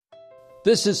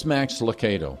This is Max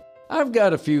Lucado. I've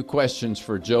got a few questions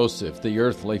for Joseph, the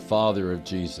earthly father of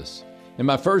Jesus. And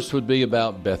my first would be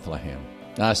about Bethlehem.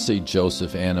 I see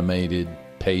Joseph animated,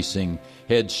 pacing,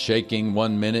 head shaking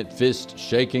one minute, fist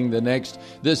shaking the next.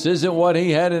 This isn't what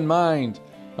he had in mind.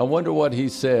 I wonder what he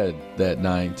said that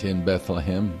night in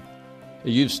Bethlehem.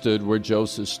 You've stood where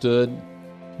Joseph stood.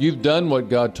 You've done what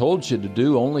God told you to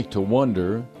do, only to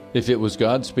wonder if it was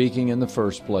God speaking in the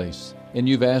first place. And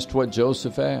you've asked what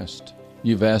Joseph asked.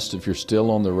 You've asked if you're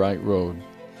still on the right road.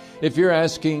 If you're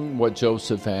asking what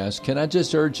Joseph asked, can I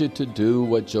just urge you to do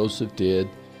what Joseph did?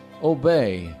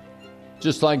 Obey.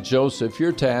 Just like Joseph,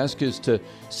 your task is to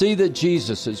see that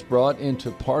Jesus is brought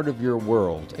into part of your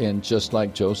world. And just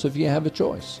like Joseph, you have a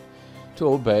choice to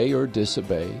obey or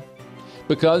disobey.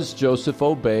 Because Joseph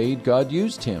obeyed, God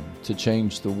used him to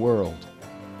change the world.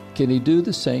 Can he do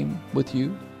the same with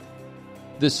you?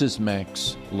 This is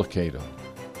Max Lucado.